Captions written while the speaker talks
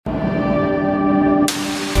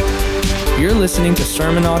You're listening to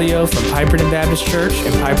sermon audio from Piperton Baptist Church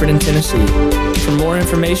in Piperton, Tennessee. For more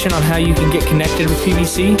information on how you can get connected with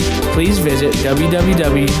PBC, please visit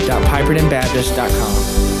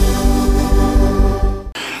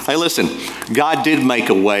www.pipertonbaptist.com. Hey, listen, God did make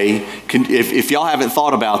a way. If y'all haven't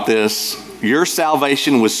thought about this, your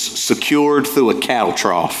salvation was secured through a cattle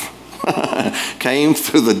trough. Came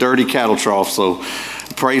through the dirty cattle trough. So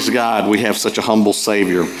praise God, we have such a humble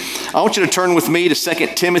Savior. I want you to turn with me to 2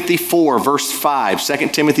 Timothy 4, verse 5. 2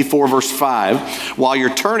 Timothy 4, verse 5. While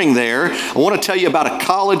you're turning there, I want to tell you about a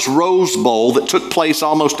college Rose Bowl that took place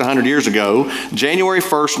almost 100 years ago, January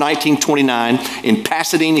 1st, 1929, in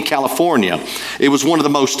Pasadena, California. It was one of the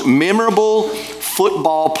most memorable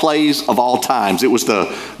football plays of all times. It was the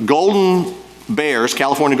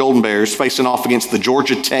California Golden Bears, facing off against the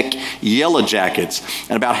Georgia Tech Yellow Jackets.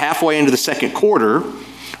 And about halfway into the second quarter,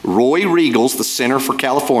 Roy Riegels, the center for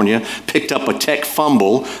California, picked up a Tech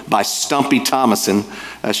fumble by Stumpy Thomason.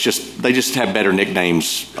 They just had better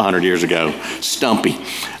nicknames 100 years ago. Stumpy.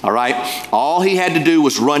 All right. All he had to do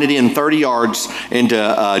was run it in 30 yards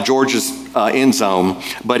into Georgia's end zone,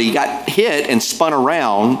 but he got hit and spun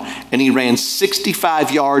around, and he ran 65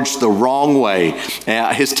 yards the wrong way.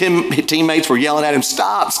 His teammates were yelling at him,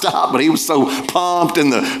 "Stop, stop!" But he was so pumped,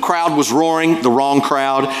 and the crowd was roaring, the wrong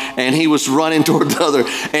crowd, and he was running toward the other.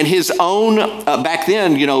 And his own, back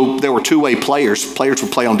then, there were two-way players. Players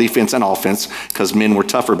would play on defense and offense because men were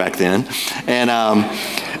tougher back then.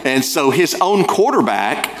 And so his own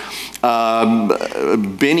quarterback,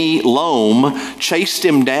 Benny Loam, chased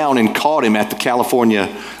him down and caught him at California's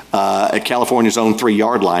own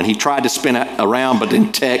 3-yard line. He tried to spin around, but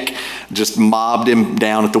then Tech just mobbed him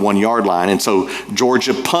down at the 1-yard line. And so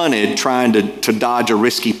Georgia punted, trying to dodge a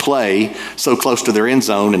risky play so close to their end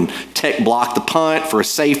zone. And Tech blocked the punt for a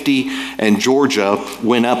safety, and Georgia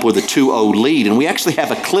went up with a 2-0 lead. And we actually have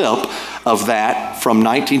a clip of that from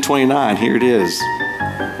 1929. Here it is.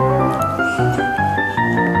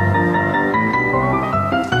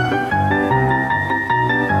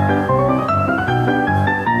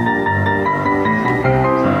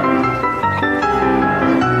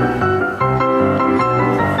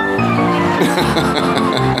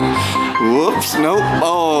 Whoops, nope.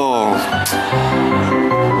 Oh,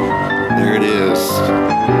 there it is.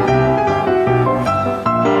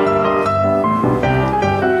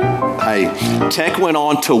 Hey, Tech went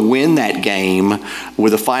on to win that game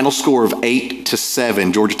with a final score of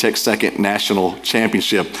 8-7, Georgia Tech's second national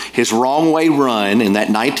championship. His wrong way run in that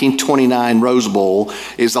 1929 Rose Bowl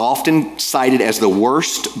is often cited as the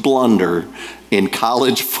worst blunder in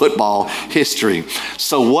college football history.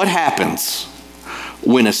 So what happens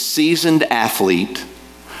when a seasoned athlete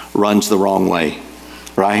runs the wrong way,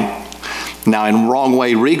 right? Now, in wrong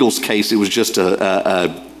way Regal's case, it was just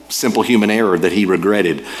a simple human error that he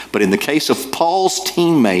regretted. But in the case of Paul's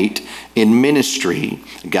teammate in ministry,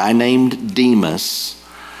 a guy named Demas,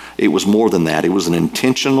 it was more than that. It was an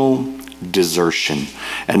intentional desertion.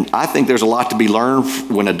 And I think there's a lot to be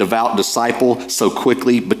learned when a devout disciple so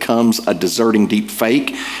quickly becomes a deserting deep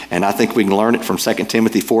fake. And I think we can learn it from 2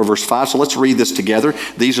 Timothy 4, verse 5. So let's read this together.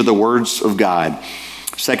 These are the words of God.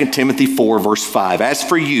 2 Timothy 4, verse 5. As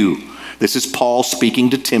for you, this is Paul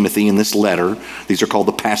speaking to Timothy in this letter. These are called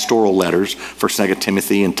the pastoral letters for 2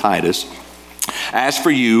 Timothy and Titus. As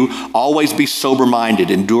for you, always be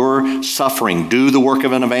sober-minded, endure suffering, do the work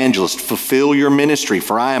of an evangelist, fulfill your ministry,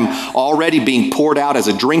 for I am already being poured out as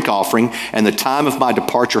a drink offering, and the time of my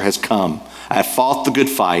departure has come. I have fought the good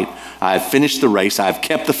fight, I have finished the race, I have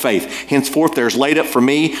kept the faith. Henceforth there is laid up for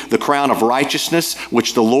me the crown of righteousness,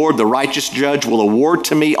 which the Lord, the righteous judge, will award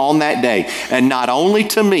to me on that day, and not only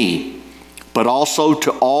to me, but also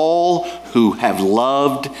to all who have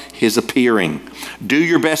loved his appearing. Do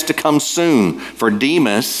your best to come soon, for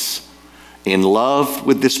Demas, in love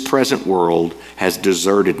with this present world, has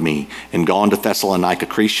deserted me and gone to Thessalonica.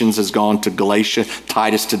 Crescens has gone to Galatia,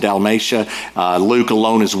 Titus to Dalmatia. Luke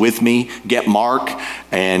alone is with me. Get Mark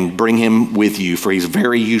and bring him with you, for he's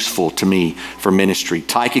very useful to me for ministry.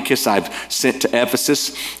 Tychicus I've sent to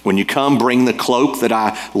Ephesus. When you come, bring the cloak that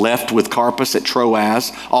I left with Carpus at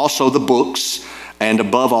Troas, also the books, and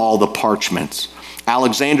above all the parchments.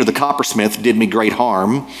 Alexander the coppersmith did me great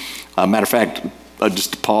harm. Matter of fact,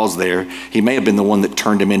 just to pause there, he may have been the one that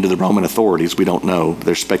turned him into the Roman authorities. We don't know.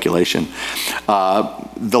 There's speculation.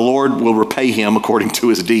 The Lord will repay him according to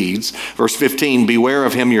his deeds. Verse 15, beware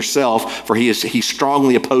of him yourself, for he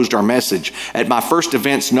strongly opposed our message. At my first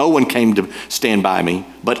events, no one came to stand by me,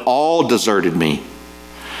 but all deserted me.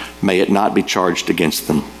 May it not be charged against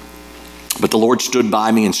them. But the Lord stood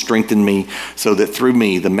by me and strengthened me so that through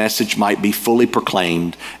me the message might be fully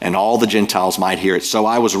proclaimed and all the Gentiles might hear it. So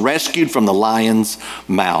I was rescued from the lion's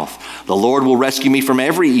mouth. The Lord will rescue me from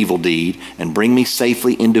every evil deed and bring me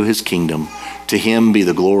safely into his kingdom. To him be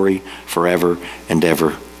the glory forever and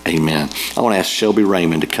ever. Amen. I want to ask Shelby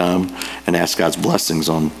Raymond to come and ask God's blessings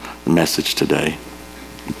on the message today.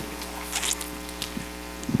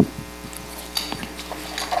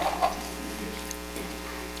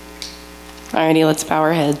 Alrighty, let's bow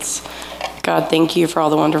our heads. God, thank you for all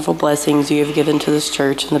the wonderful blessings you have given to this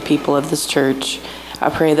church and the people of this church. I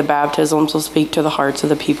pray the baptisms will speak to the hearts of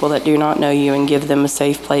the people that do not know you and give them a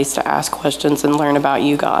safe place to ask questions and learn about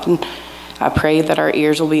you, God. I pray that our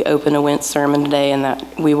ears will be open to Went's sermon today and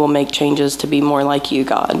that we will make changes to be more like you,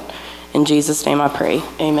 God. In Jesus' name I pray.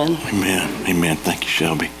 Amen. Amen. Amen. Thank you,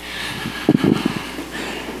 Shelby.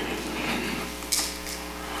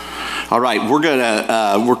 All right,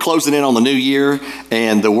 we're closing in on the new year,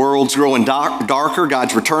 and the world's growing darker.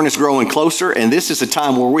 God's return is growing closer, and this is a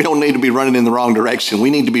time where we don't need to be running in the wrong direction. We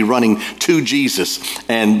need to be running to Jesus.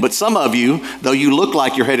 But some of you, though you look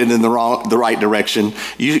like you're headed in the right direction,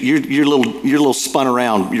 you're a little spun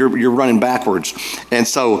around. You're running backwards. And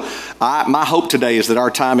so, my hope today is that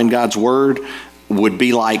our time in God's Word would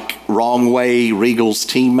be like Wrong Way Regal's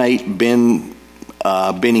teammate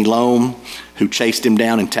Benny Loam, who chased him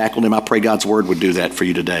down and tackled him. I pray God's Word would do that for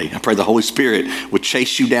you today. I pray the Holy Spirit would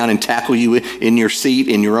chase you down and tackle you in your seat,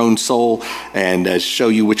 in your own soul, and show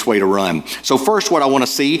you which way to run. So first, what I want to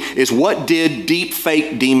see is, what did deep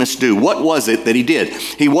fake Demas do? What was it that he did?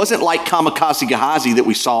 He wasn't like Kamikaze Gehazi that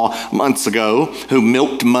we saw months ago, who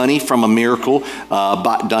milked money from a miracle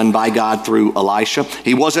done by God through Elisha.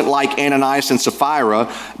 He wasn't like Ananias and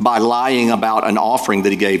Sapphira by lying about an offering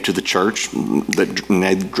that he gave to the church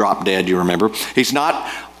that dropped dead, you remember. He's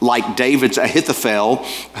not like David's Ahithophel,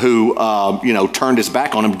 who turned his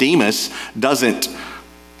back on him. Demas doesn't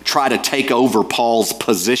try to take over Paul's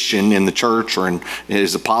position in the church or in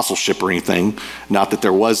his apostleship or anything. Not that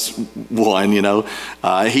there was one,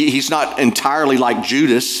 He's not entirely like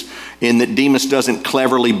Judas, in that Demas doesn't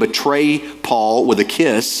cleverly betray Paul with a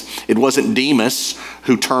kiss. It wasn't Demas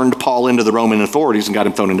who turned Paul into the Roman authorities and got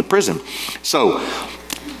him thrown into prison. So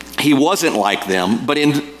he wasn't like them, but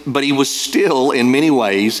he was still, in many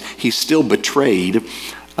ways, he still betrayed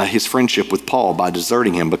his friendship with Paul by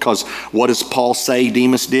deserting him. Because what does Paul say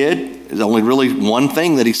Demas did? There's only really one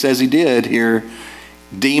thing that he says he did here.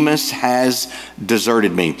 Demas has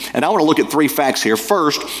deserted me. And I want to look at three facts here.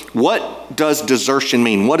 First, what does desertion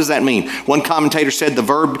mean? What does that mean? One commentator said the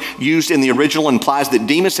verb used in the original implies that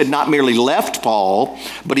Demas had not merely left Paul,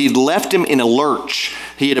 but he'd left him in a lurch.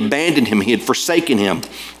 He had abandoned him. He had forsaken him,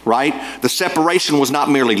 right? The separation was not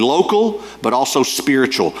merely local, but also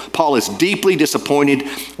spiritual. Paul is deeply disappointed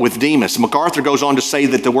with Demas. MacArthur goes on to say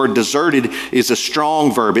that the word deserted is a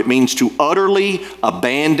strong verb. It means to utterly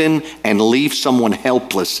abandon and leave someone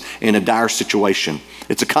helpless in a dire situation.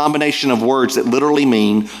 It's a combination of words that literally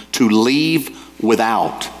mean to leave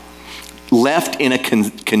without, left in a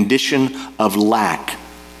condition of lack,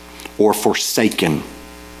 or forsaken.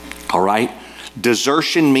 All right?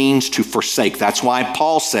 Desertion means to forsake. That's why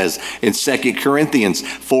Paul says in 2 Corinthians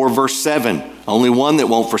 4 verse 7, only one that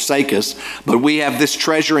won't forsake us, but we have this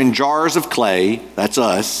treasure in jars of clay, that's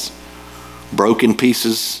us, broken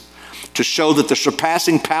pieces, to show that the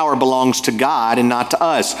surpassing power belongs to God and not to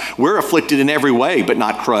us. We're afflicted in every way, but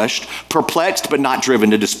not crushed, perplexed, but not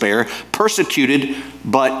driven to despair, persecuted,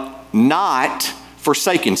 but not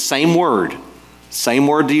forsaken. Same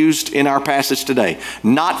word used in our passage today.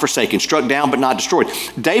 Not forsaken, struck down, but not destroyed.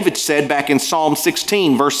 David said back in Psalm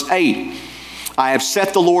 16, verse 8, I have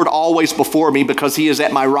set the Lord always before me, because he is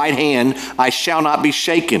at my right hand. I shall not be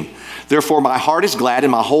shaken. Therefore my heart is glad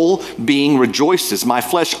and my whole being rejoices. My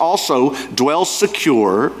flesh also dwells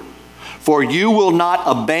secure, for you will not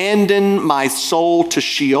abandon my soul to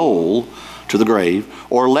Sheol, to the grave,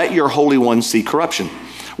 or let your Holy One see corruption.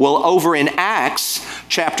 Well, over in Acts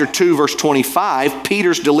chapter 2, verse 25,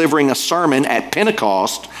 Peter's delivering a sermon at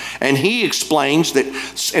Pentecost, and he explains that,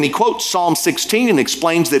 and he quotes Psalm 16 and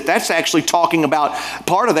explains that that's actually talking about,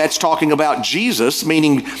 part of that's talking about Jesus,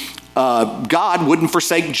 meaning God wouldn't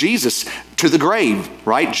forsake Jesus to the grave,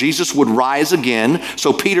 right? Jesus would rise again.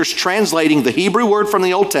 So Peter's translating the Hebrew word from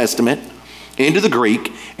the Old Testament into the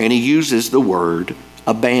Greek, and he uses the word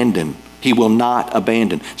abandon. He will not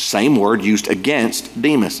abandon. Same word used against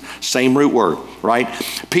Demas. Same root word, right?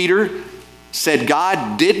 Peter said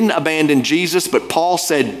God didn't abandon Jesus, but Paul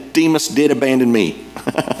said Demas did abandon me,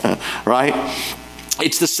 right?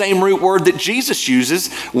 It's the same root word that Jesus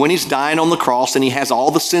uses when he's dying on the cross and he has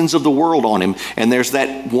all the sins of the world on him. And there's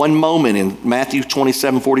that one moment in Matthew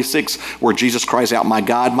 27:46 where Jesus cries out, my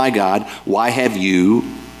God, why have you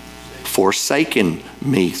forsaken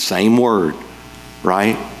me?" Same word,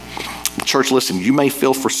 right? Church, listen, you may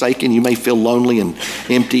feel forsaken, you may feel lonely and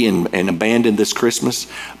empty and abandoned this Christmas,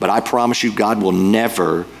 but I promise you, God will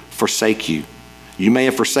never forsake you. You may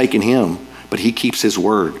have forsaken him, but he keeps his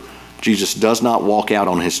word. Jesus does not walk out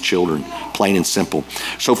on his children, plain and simple.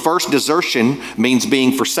 So first, desertion means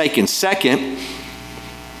being forsaken. Second,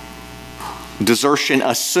 desertion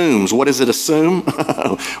assumes. What does it assume?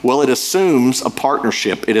 Well, it assumes a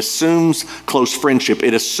partnership. It assumes close friendship.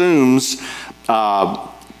 It assumes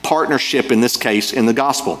partnership, in this case, in the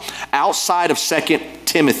gospel. Outside of 2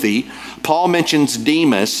 Timothy, Paul mentions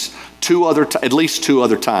Demas at least two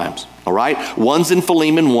other times. All right? One's in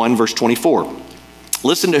Philemon 1, verse 24.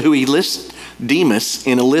 Listen to who he lists Demas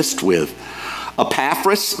in a list with.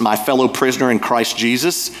 Epaphras, my fellow prisoner in Christ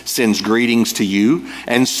Jesus, sends greetings to you,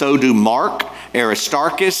 and so do Mark,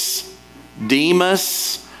 Aristarchus,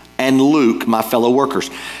 Demas, and Luke, my fellow workers.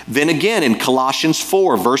 Then again in Colossians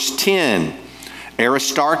 4, verse 10,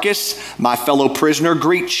 Aristarchus, my fellow prisoner,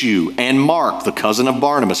 greets you, and Mark, the cousin of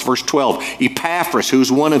Barnabas. Verse 12, Epaphras,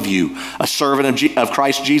 who's one of you, a servant of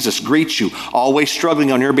Christ Jesus, greets you, always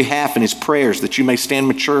struggling on your behalf in his prayers, that you may stand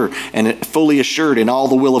mature and fully assured in all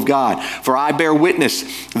the will of God. For I bear witness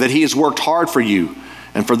that he has worked hard for you,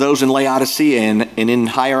 and for those in Laodicea and in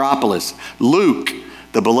Hierapolis. Luke,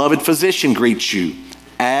 the beloved physician, greets you,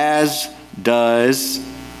 as does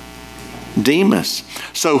Demas.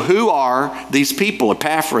 So who are these people?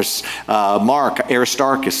 Epaphras, Mark,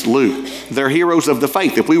 Aristarchus, Luke. They're heroes of the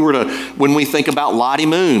faith. When we think about Lottie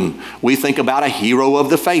Moon, we think about a hero of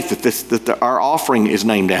the faith that our offering is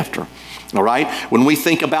named after. All right? When we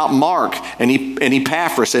think about Mark and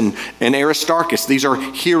Epaphras and Aristarchus, these are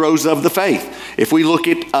heroes of the faith. If we look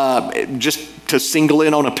at, just to single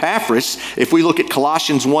in on Epaphras, if we look at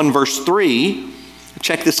Colossians 1 verse 3,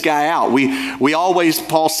 check this guy out. We always,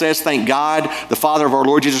 Paul says, thank God, the Father of our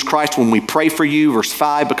Lord Jesus Christ, when we pray for you, verse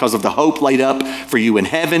 5, because of the hope laid up for you in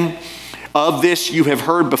heaven. Of this you have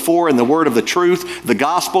heard before in the word of the truth, the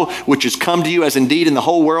gospel, which has come to you, as indeed in the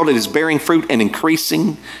whole world it is bearing fruit and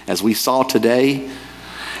increasing, as we saw today,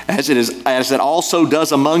 as it also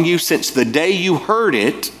does among you since the day you heard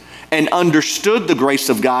it and understood the grace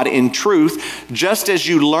of God in truth, just as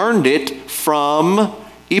you learned it from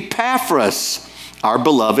Epaphras, our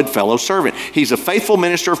beloved fellow servant. He's a faithful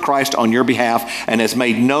minister of Christ on your behalf and has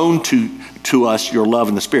made known to us your love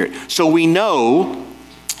in the Spirit. So we know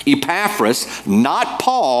Epaphras, not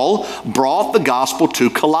Paul, brought the gospel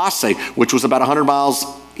to Colossae, which was about 100 miles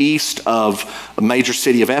east of a major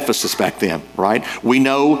city of Ephesus back then, right? We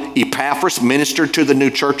know Epaphras ministered to the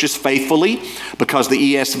new churches faithfully, because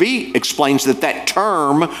the ESV explains that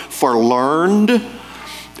term for learned,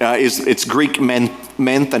 it's Greek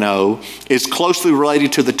manthano, is closely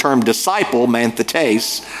related to the term disciple,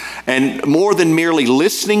 manthetes, and more than merely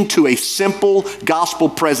listening to a simple gospel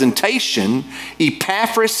presentation,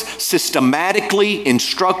 Epaphras systematically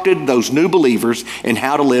instructed those new believers in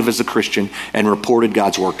how to live as a Christian and reported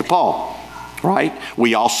God's work to Paul, right?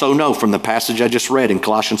 We also know from the passage I just read in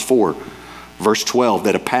Colossians 4, verse 12,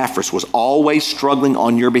 that Epaphras was always struggling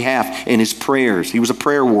on your behalf in his prayers. He was a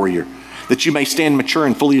prayer warrior, that you may stand mature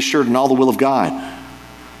and fully assured in all the will of God.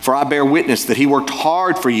 For I bear witness that he worked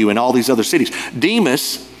hard for you in all these other cities.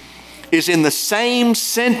 Demas is in the same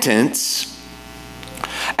sentence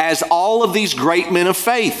as all of these great men of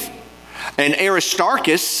faith. And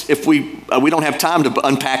Aristarchus, if we don't have time to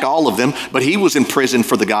unpack all of them, but he was in prison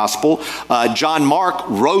for the gospel. John Mark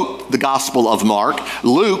wrote the Gospel of Mark.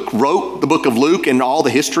 Luke wrote the book of Luke and all the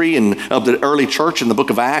history of the early church in the book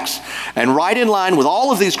of Acts. And right in line with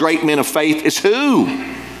all of these great men of faith is who?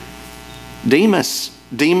 Demas.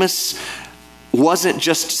 Demas wasn't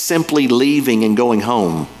just simply leaving and going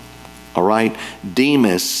home. All right?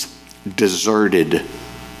 Demas deserted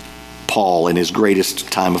Paul in his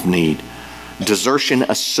greatest time of need. Desertion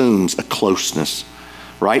assumes a closeness,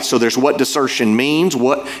 right? So there's what desertion means,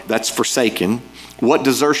 that's forsaken. What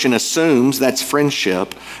desertion assumes, that's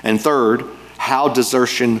friendship. And third, how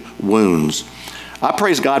desertion wounds. I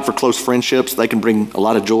praise God for close friendships. They can bring a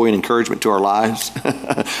lot of joy and encouragement to our lives,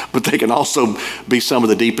 but they can also be some of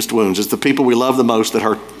the deepest wounds. It's the people we love the most that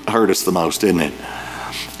hurt us the most, isn't it?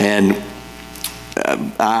 And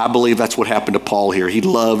I believe that's what happened to Paul here. He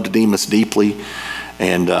loved Demas deeply,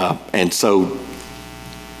 and so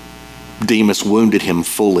Demas wounded him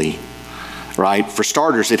fully. right? For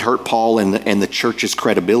starters, it hurt Paul and the church's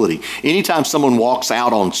credibility. Anytime someone walks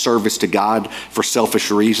out on service to God for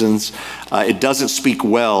selfish reasons, it doesn't speak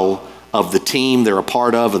well of the team they're a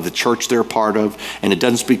part of the church they're a part of, and it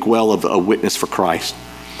doesn't speak well of a witness for Christ.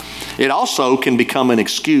 It also can become an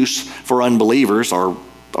excuse for unbelievers or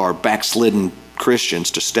backslidden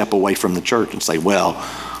Christians to step away from the church and say, well,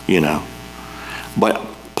 But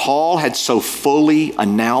Paul had so fully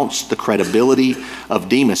announced the credibility of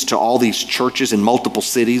Demas to all these churches in multiple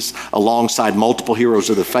cities alongside multiple heroes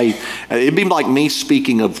of the faith. It'd be like me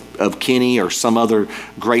speaking of Kenny or some other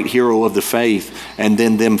great hero of the faith and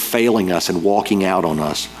then them failing us and walking out on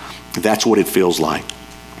us. That's what it feels like,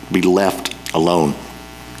 be left alone.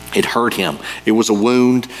 It hurt him. It was a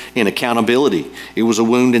wound in accountability. It was a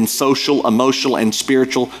wound in social, emotional, and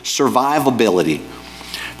spiritual survivability.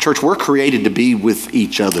 Church, we're created to be with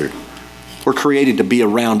each other. We're created to be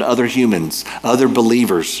around other humans, other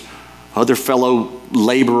believers, other fellow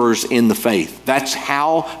laborers in the faith. That's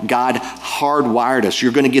how God hardwired us.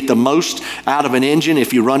 You're going to get the most out of an engine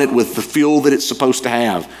if you run it with the fuel that it's supposed to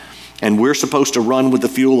have. And we're supposed to run with the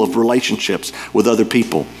fuel of relationships with other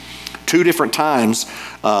people. 2 different times,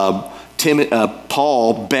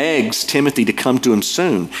 Paul begs Timothy to come to him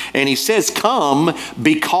soon. And he says, come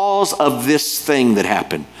because of this thing that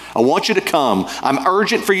happened. I want you to come. I'm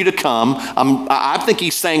urgent for you to come. I think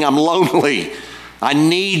he's saying I'm lonely. I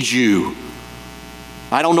need you.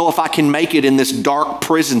 I don't know if I can make it in this dark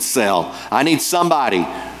prison cell. I need somebody.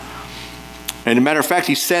 And as a matter of fact,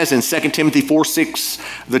 he says in 2 Timothy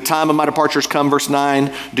 4:6, the time of my departure has come, verse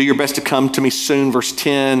 9. Do your best to come to me soon, verse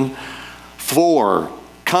 10.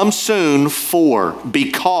 Come soon,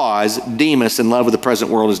 because Demas, in love with the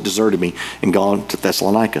present world, has deserted me and gone to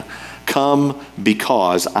Thessalonica. Come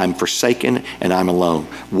because I'm forsaken and I'm alone.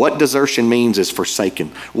 What desertion means is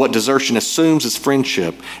forsaken. What desertion assumes is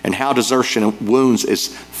friendship, and how desertion wounds is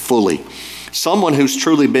fully. Someone who's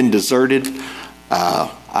truly been deserted,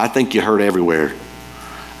 I think you heard everywhere.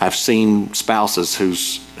 I've seen spouses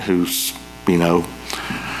whose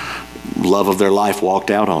love of their life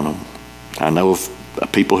walked out on them. I know of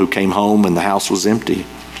people who came home and the house was empty.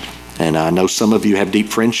 And I know some of you have deep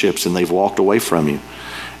friendships and they've walked away from you.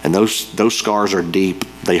 And those scars are deep.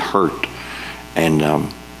 They hurt. And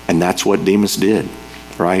that's what Demas did,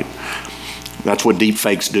 right? That's what deep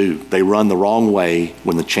fakes do. They run the wrong way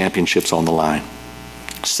when the championship's on the line.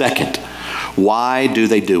 Second, why do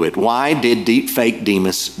they do it? Why did deep fake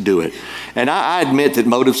Demas do it? And I admit that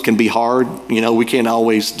motives can be hard. We can't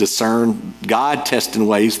always discern. God tests and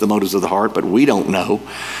weighs the motives of the heart, but we don't know.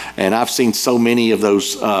 And I've seen so many of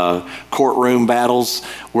those courtroom battles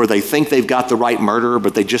where they think they've got the right murderer,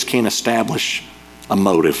 but they just can't establish a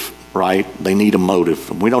motive, right? They need a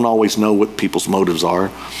motive. We don't always know what people's motives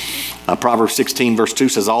are. Proverbs 16 verse 2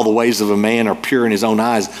 says, all the ways of a man are pure in his own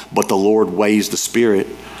eyes, but the Lord weighs the spirit.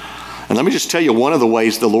 And let me just tell you, one of the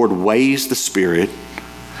ways the Lord weighs the spirit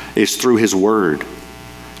is through his word.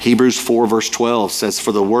 Hebrews 4 verse 12 says,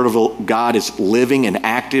 for the word of God is living and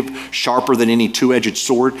active, sharper than any two-edged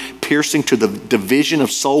sword, piercing to the division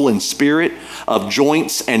of soul and spirit, of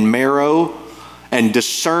joints and marrow, and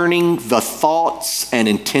discerning the thoughts and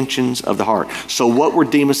intentions of the heart. So what were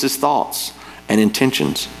Demas's thoughts and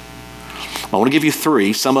intentions? I want to give you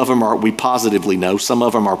 3. Some of them we positively know, some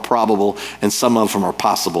of them are probable, and some of them are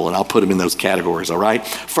possible, and I'll put them in those categories, all right?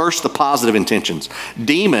 First, the positive intentions.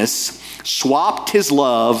 Demas swapped his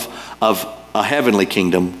love of a heavenly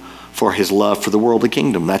kingdom for his love for the worldly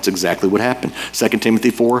kingdom. That's exactly what happened. 2 Timothy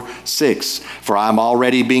 4:6. For I'm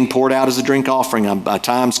already being poured out as a drink offering. My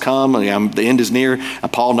time's come. The end is near.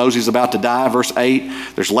 Paul knows he's about to die. Verse 8.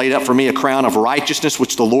 There's laid up for me a crown of righteousness,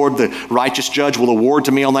 which the Lord, the righteous judge, will award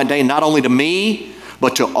to me on that day. Not only to me,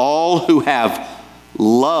 but to all who have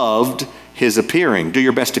loved his appearing. Do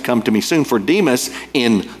your best to come to me soon. For Demas,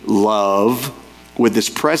 in love with this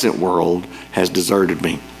present world, has deserted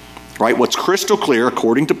me. Right? What's crystal clear,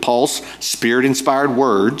 according to Paul's Spirit-inspired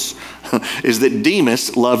words, is that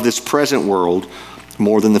Demas loved this present world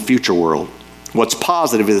more than the future world. What's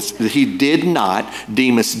positive is that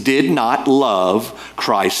Demas did not love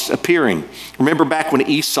Christ's appearing. Remember back when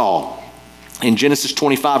Esau, in Genesis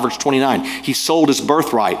 25, verse 29, he sold his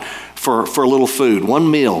birthright for a little food, 1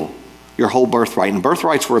 meal, your whole birthright. And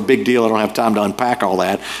birthrights were a big deal. I don't have time to unpack all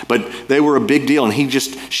that, but they were a big deal, and he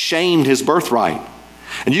just shamed his birthright.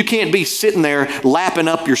 And you can't be sitting there lapping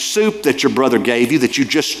up your soup that your brother gave you that you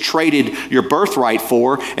just traded your birthright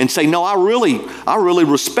for and say, no, I really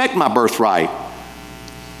respect my birthright.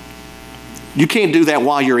 You can't do that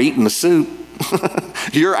while you're eating the soup.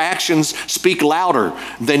 Your actions speak louder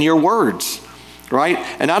than your words, right?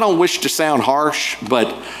 And I don't wish to sound harsh,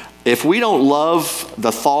 but If we don't love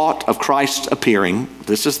the thought of Christ appearing,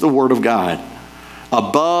 this is the Word of God,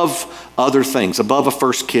 above other things, above a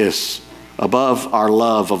first kiss, above our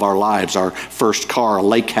love of our lives, our first car, a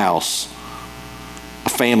lake house, a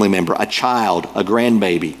family member, a child, a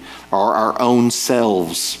grandbaby, or our own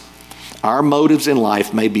selves, our motives in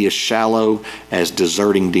life may be as shallow as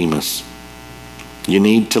deserting Demas. You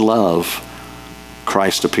need to love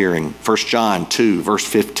Christ appearing. 1 John 2, verse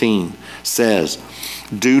 15 says,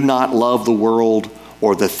 do not love the world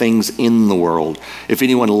or the things in the world. If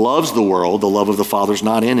anyone loves the world, the love of the Father is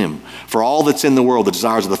not in him. For all that's in the world, the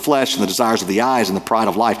desires of the flesh and the desires of the eyes and the pride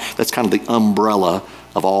of life, that's kind of the umbrella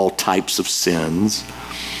of all types of sins,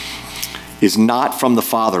 is not from the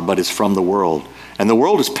Father, but is from the world. And the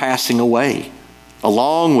world is passing away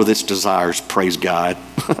along with its desires, praise God.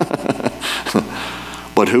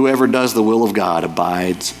 But whoever does the will of God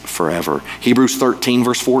abides forever. Hebrews 13,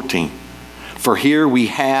 verse 14. For here we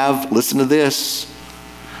have, listen to this,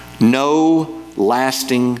 no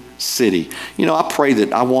lasting city. You know, I pray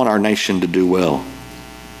that I want our nation to do well.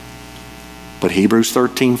 But Hebrews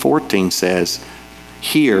 13, 14 says,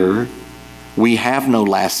 here we have no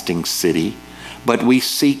lasting city, but we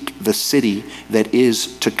seek the city that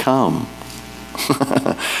is to come.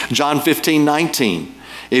 John 15, 19.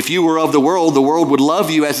 If you were of the world would love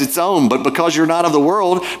you as its own. But because you're not of the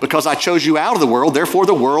world, because I chose you out of the world, therefore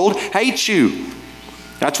the world hates you.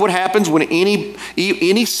 That's what happens when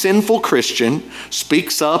any sinful Christian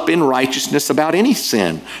speaks up in righteousness about any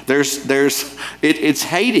sin. It's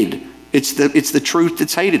hated. It's the truth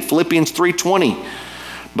that's hated. Philippians 3:20.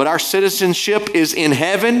 But our citizenship is in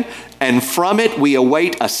heaven, and from it we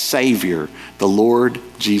await a Savior, the Lord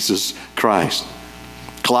Jesus Christ.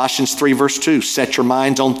 Colossians 3 verse 2, set your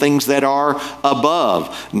minds on things that are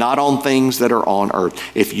above, not on things that are on earth.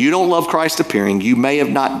 If you don't love Christ appearing, you may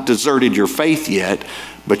have not deserted your faith yet,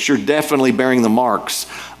 but you're definitely bearing the marks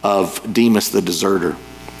of Demas the deserter,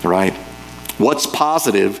 right? What's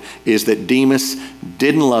positive is that Demas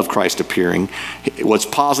didn't love Christ appearing. What's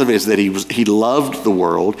positive is that he loved the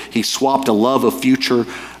world. He swapped a love of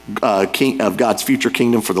of God's future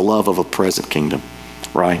kingdom for the love of a present kingdom,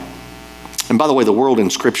 right? And by the way, the world in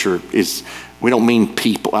Scripture we don't mean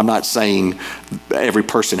people. I'm not saying every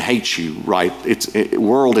person hates you, right?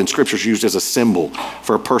 World in Scripture is used as a symbol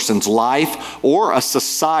for a person's life or a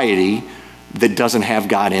society that doesn't have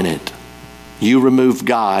God in it. You remove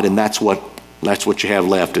God, and that's what you have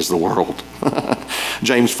left is the world.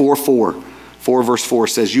 James 4 verse 4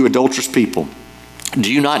 says, you adulterous people,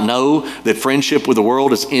 do you not know that friendship with the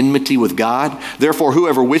world is enmity with God? Therefore,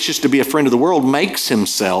 whoever wishes to be a friend of the world makes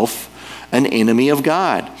himself an enemy of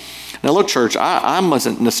God. Now look, church, I'm a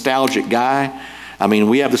nostalgic guy. I mean,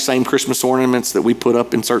 we have the same Christmas ornaments that we put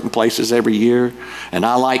up in certain places every year. And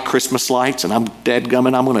I like Christmas lights, and I'm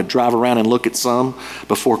dadgummit, I'm going to drive around and look at some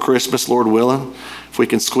before Christmas, Lord willing, if we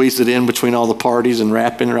can squeeze it in between all the parties and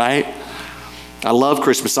wrapping, right? I love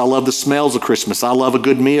Christmas. I love the smells of Christmas. I love a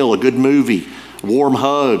good meal, a good movie, warm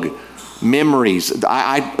hug, memories.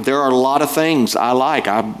 There are a lot of things I like.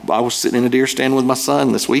 I was sitting in a deer stand with my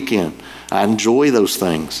son this weekend. I enjoy those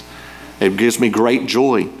things. It gives me great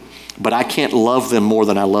joy. But I can't love them more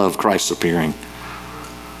than I love Christ's appearing.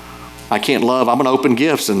 I'm going to open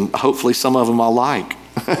gifts, and hopefully some of them I'll like.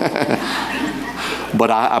 But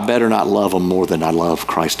I better not love them more than I love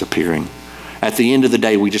Christ appearing. At the end of the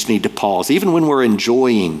day, we just need to pause. Even when we're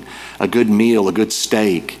enjoying a good meal, a good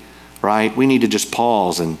steak, right? We need to just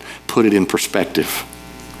pause and put it in perspective,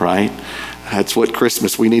 right? That's what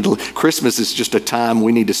Christmas is just a time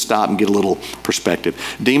we need to stop and get a little perspective.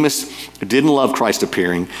 Demas didn't love Christ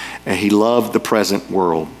appearing, and he loved the present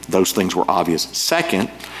world. Those things were obvious.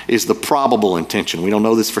 Second is the probable intention. We don't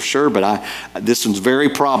know this for sure, but this one's very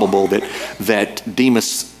probable that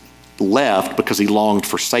Demas left because he longed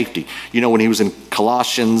for safety. You know, when he was in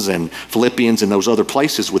Colossians and Philippians and those other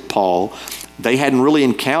places with Paul, they hadn't really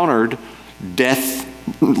encountered death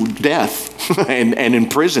and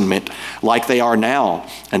imprisonment like they are now.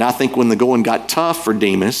 And I think when the going got tough for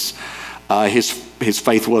Demas, his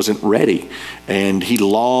faith wasn't ready, and he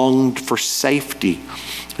longed for safety.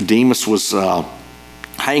 Demas was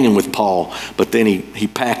hanging with Paul, but then he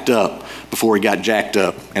packed up before he got jacked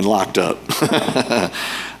up and locked up.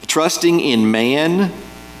 Trusting in man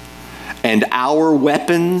and our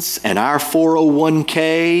weapons and our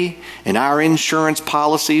 401k and our insurance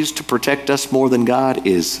policies to protect us more than God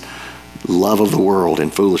is love of the world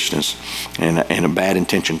and foolishness and a bad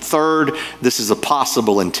intention. Third, this is a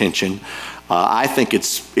possible intention. I think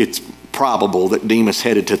it's probable that Demas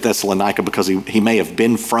headed to Thessalonica because he may have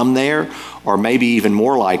been from there, or maybe even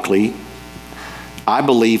more likely, I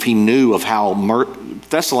believe he knew of how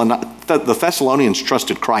the Thessalonians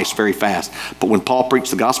trusted Christ very fast. But when Paul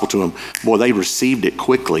preached the gospel to them, boy, they received it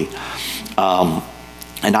quickly.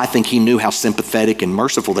 And I think he knew how sympathetic and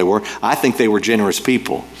merciful they were. I think they were generous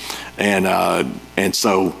people. And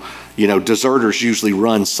so, deserters usually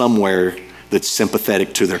run somewhere that's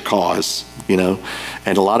sympathetic to their cause,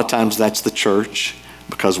 And a lot of times that's the church,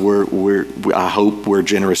 because I hope we're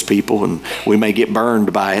generous people, and we may get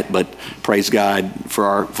burned by it, but praise God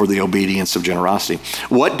for the obedience of generosity.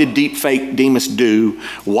 What did deep fake Demas do?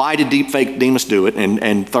 Why did deep fake Demas do it?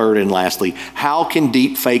 And third and lastly, how can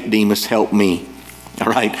deep fake Demas help me?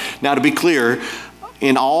 All right. Now, to be clear,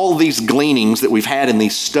 in all these gleanings that we've had in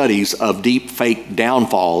these studies of deep fake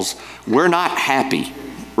downfalls, we're not happy.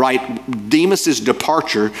 Right? Demas's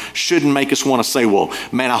departure shouldn't make us want to say, well,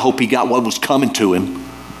 man, I hope he got what was coming to him.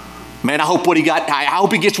 Man, I hope he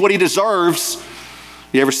gets what he deserves.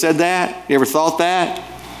 You ever said that? You ever thought that?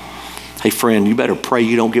 Hey, friend, you better pray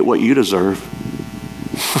you don't get what you deserve.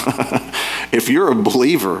 If you're a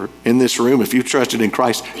believer in this room, if you've trusted in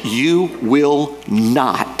Christ, you will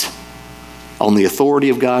not, on the authority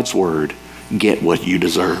of God's word, get what you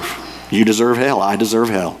deserve. You deserve hell. I deserve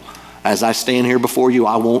hell. As I stand here before you,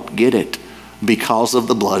 I won't get it because of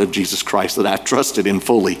the blood of Jesus Christ that I've trusted in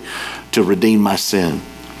fully to redeem my sin.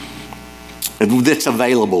 And that's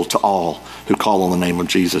available to all who call on the name of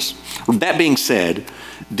Jesus. That being said,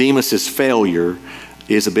 Demas's failure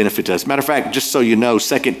is a benefit to us. Matter of fact, just so you know,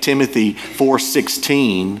 2 Timothy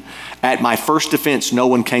 4:16, at my first defense, no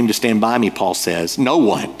one came to stand by me, Paul says. No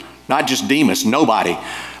one, not just Demas, nobody.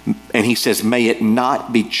 And he says, may it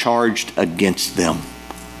not be charged against them.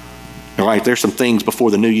 All right, there's some things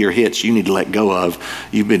before the new year hits you need to let go of.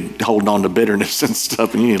 You've been holding on to bitterness and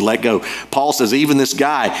stuff, and you need to let go. Paul says, even this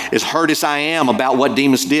guy, as hurt as I am about what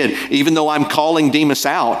Demas did, even though I'm calling Demas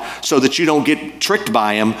out so that you don't get tricked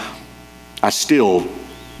by him, I still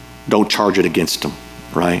don't charge it against him,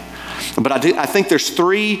 right? But I think there's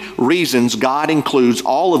three reasons God includes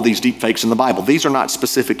all of these deep fakes in the Bible. These are not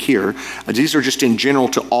specific here. These are just in general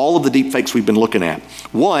to all of the deep fakes we've been looking at.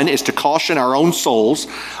 One is to caution our own souls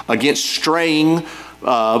against straying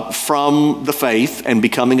from the faith and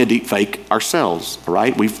becoming a deep fake ourselves, all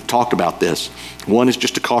right? We've talked about this. One is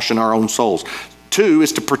just to caution our own souls. Two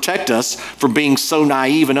is to protect us from being so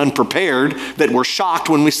naive and unprepared that we're shocked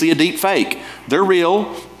when we see a deep fake. They're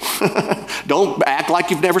real. Don't act like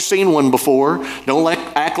you've never seen one before. Don't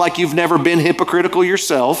act like you've never been hypocritical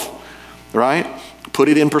yourself, right? Put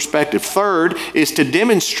it in perspective. Third is to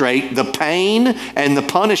demonstrate the pain and the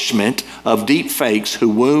punishment of deep fakes who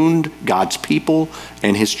wound God's people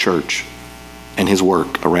and his church and his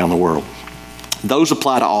work around the world. Those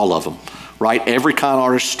apply to all of them. Right? Every con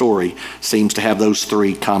artist story seems to have those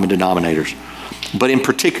three common denominators. But in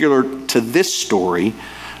particular to this story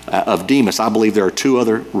of Demas, I believe there are two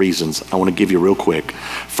other reasons I want to give you real quick.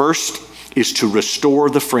 First is to restore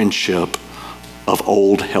the friendship of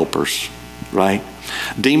old helpers, right?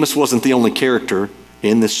 Demas wasn't the only character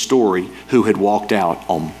in this story who had walked out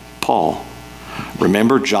on Paul.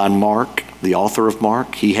 Remember John Mark, the author of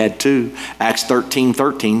Mark? He had two. Acts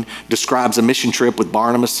 13:13 describes a mission trip with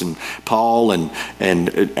Barnabas and Paul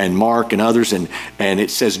and Mark and others. And it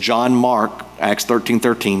says John Mark, Acts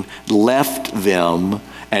 13:13, left them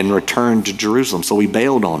and returned to Jerusalem. So he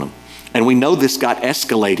bailed on them. And we know this got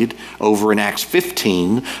escalated over in Acts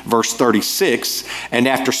 15, verse 36. And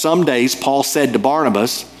after some days, Paul said to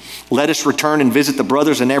Barnabas, let us return and visit the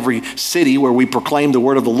brothers in every city where we proclaim the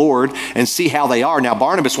word of the Lord and see how they are. Now,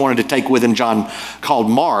 Barnabas wanted to take with him John called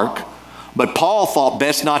Mark, but Paul thought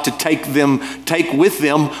best not to take with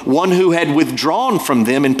them one who had withdrawn from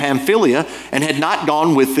them in Pamphylia and had not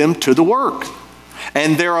gone with them to the work.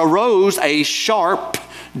 And there arose a sharp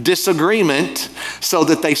disagreement so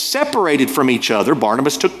that they separated from each other.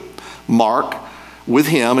 Barnabas took Mark with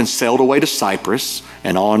him and sailed away to Cyprus,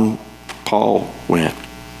 and on Paul went.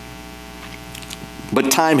 But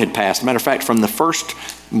time had passed. Matter of fact, from the first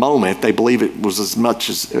moment, they believe it was as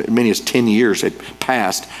many as 10 years had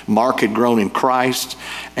passed. Mark had grown in Christ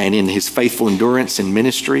and in his faithful endurance in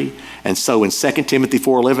ministry. And so in 2 Timothy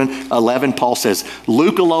 4:11, Paul says,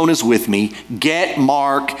 Luke alone is with me. Get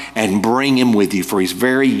Mark and bring him with you, for he's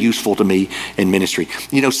very useful to me in ministry.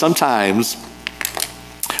 You know, sometimes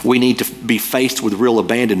we need to be faced with real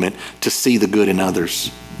abandonment to see the good in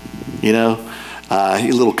others. You know?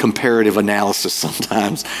 A little comparative analysis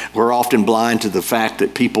sometimes. We're often blind to the fact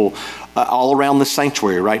that people all around the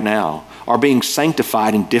sanctuary right now are being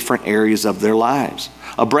sanctified in different areas of their lives.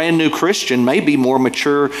 A brand new Christian may be more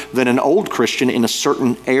mature than an old Christian in a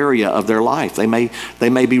certain area of their life. They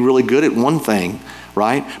may be really good at one thing,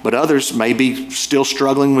 right? But others may be still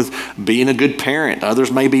struggling with being a good parent.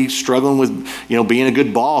 Others may be struggling with, being a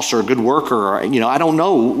good boss or a good worker. Or, I don't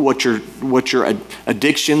know what your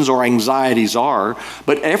addictions or anxieties are,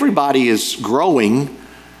 but everybody is growing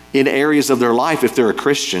in areas of their life. If they're a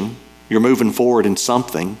Christian, you're moving forward in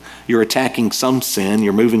something. You're attacking some sin.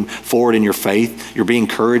 You're moving forward in your faith. You're being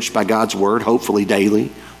encouraged by God's word, hopefully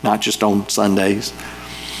daily, not just on Sundays.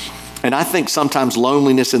 And I think sometimes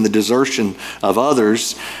loneliness and the desertion of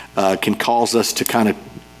others can cause us to kind of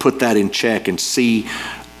put that in check and see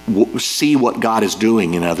what God is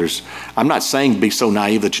doing in others. I'm not saying be so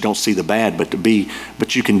naive that you don't see the bad,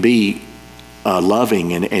 but you can be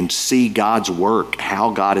loving and see God's work, how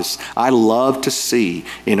God is. I love to see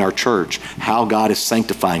in our church how God is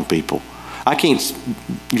sanctifying people.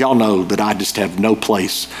 Y'all know that I just have no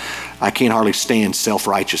place. I can't hardly stand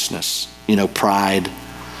self-righteousness, pride.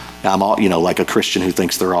 I'm all, like a Christian who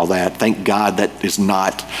thinks they're all that. Thank God that does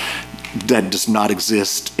not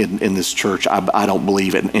exist in this church. I don't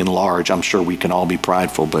believe it in large. I'm sure we can all be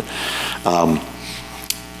prideful, but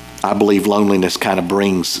I believe loneliness kind of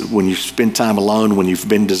brings, when you spend time alone, when you've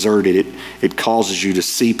been deserted, it causes you to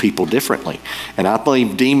see people differently. And I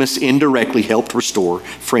believe Demas indirectly helped restore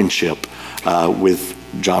friendship with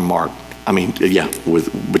John Mark.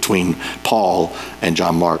 Between Paul and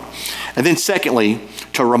John Mark. And then secondly,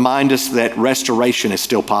 to remind us that restoration is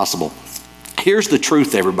still possible. Here's the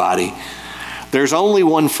truth, everybody. There's only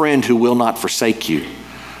one friend who will not forsake you.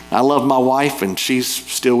 I love my wife, and she's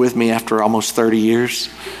still with me after almost 30 years,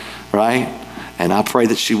 right? And I pray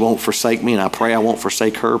that she won't forsake me, and I pray I won't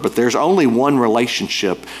forsake her. But there's only one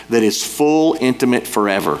relationship that is full, intimate,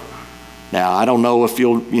 forever. Now, I don't know if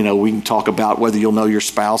we can talk about whether you'll know your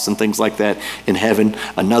spouse and things like that in heaven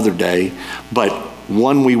another day, but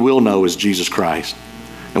one we will know is Jesus Christ.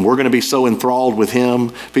 And we're going to be so enthralled with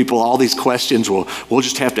him. People, all these questions, we'll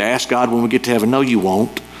just have to ask God when we get to heaven. No, you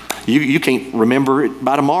won't. You can't remember it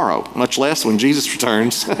by tomorrow, much less when Jesus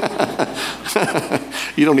returns.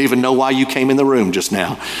 You don't even know why you came in the room just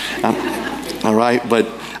now. All right, but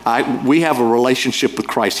we have a relationship with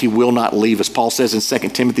Christ. He will not leave us. Paul says in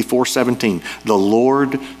 2 Timothy 4:17, the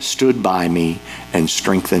Lord stood by me and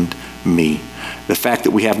strengthened me. The fact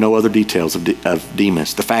that we have no other details of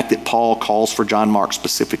Demas, the fact that Paul calls for John Mark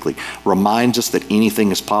specifically, reminds us that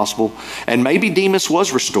anything is possible. And maybe Demas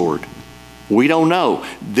was restored. We don't know.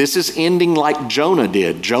 This is ending like Jonah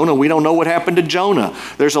did. Jonah, we don't know what happened to Jonah.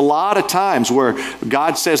 There's a lot of times where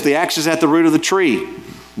God says the axe is at the root of the tree.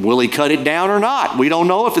 Will he cut it down or not? We don't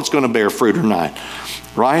know if it's going to bear fruit or not,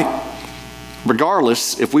 right?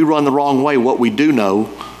 Regardless, if we run the wrong way, what we do know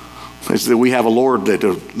is that we have a Lord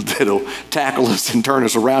that'll tackle us and turn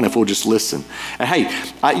us around if we'll just listen. And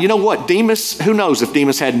hey, you know what? Demas, who knows if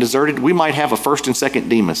Demas hadn't deserted? We might have a first and second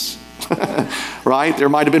Demas, right? There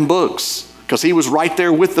might have been books because he was right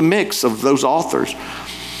there with the mix of those authors.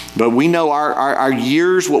 But we know our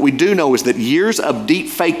years, what we do know is that years of deep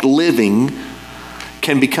fake living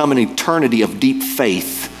can become an eternity of deep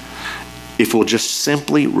faith if we'll just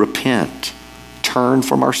simply repent, turn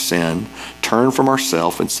from our sin, turn from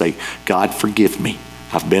ourselves and say, God, forgive me.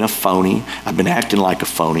 I've been a phony. I've been acting like a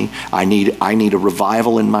phony. I need a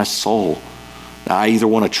revival in my soul. I either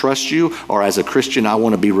want to trust you or as a Christian, I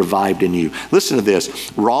want to be revived in you. Listen to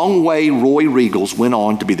this. Wrong way Roy Regals went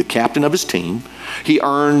on to be the captain of his team. He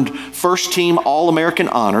earned first team All-American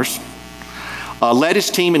honors. Led his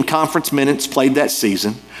team in conference minutes played that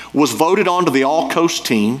season, was voted onto the All-Coast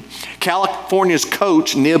team. California's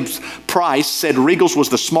coach, Nibs Price, said Regals was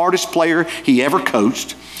the smartest player he ever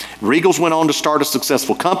coached. Regals went on to start a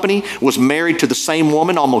successful company, was married to the same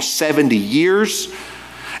woman almost 70 years.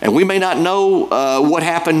 And we may not know what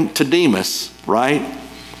happened to Demas, right?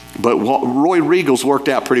 But Roy Regals worked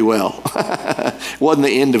out pretty well. It wasn't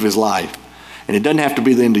the end of his life. And it doesn't have to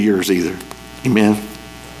be the end of yours either. Amen.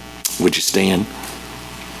 Would you stand?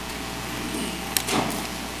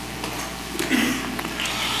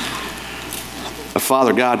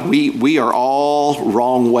 Father God, we are all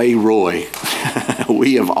wrong way Roy.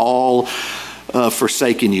 We have all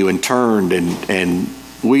forsaken you and turned, and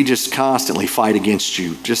we just constantly fight against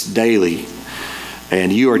you, just daily.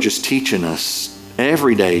 And you are just teaching us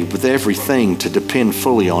every day with everything to depend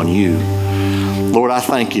fully on you. Lord, I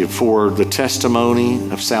thank you for the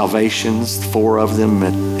testimony of salvations, 4 of them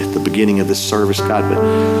at the beginning of this service, God. But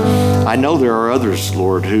I know there are others,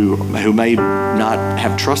 Lord, who may not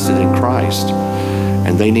have trusted in Christ.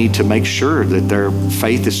 And they need to make sure that their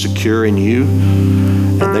faith is secure in you.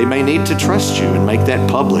 And they may need to trust you and make that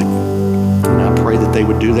public. And I pray pray that they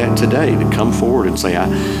would do that today, to come forward and say, I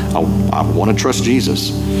want to trust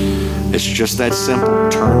Jesus. It's just that simple.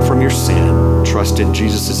 Turn from your sin, trust in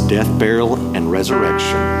Jesus' death, burial, and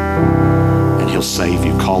resurrection, and he'll save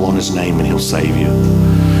you. Call on his name and he'll save you.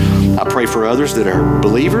 I pray for others that are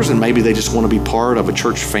believers and maybe they just want to be part of a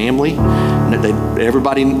church family.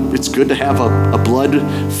 Everybody, it's good to have a blood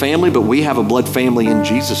family, but we have a blood family in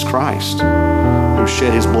Jesus Christ, who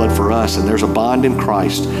shed his blood for us, and there's a bond in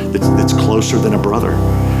Christ that's closer than a brother.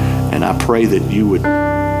 And I pray that you would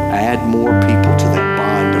add more people to that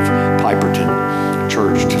bond of Piperton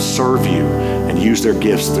Church to serve you and use their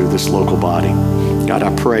gifts through this local body. God,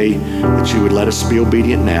 I pray that you would let us be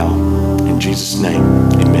obedient now. In Jesus' name,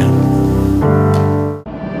 amen.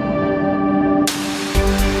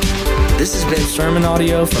 This has been sermon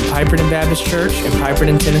audio from Piperton Baptist Church in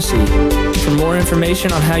Piperton, Tennessee. For more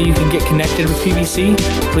information on how you can get connected with PBC,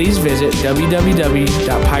 please visit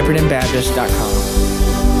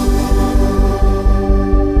www.pipertonbaptist.com.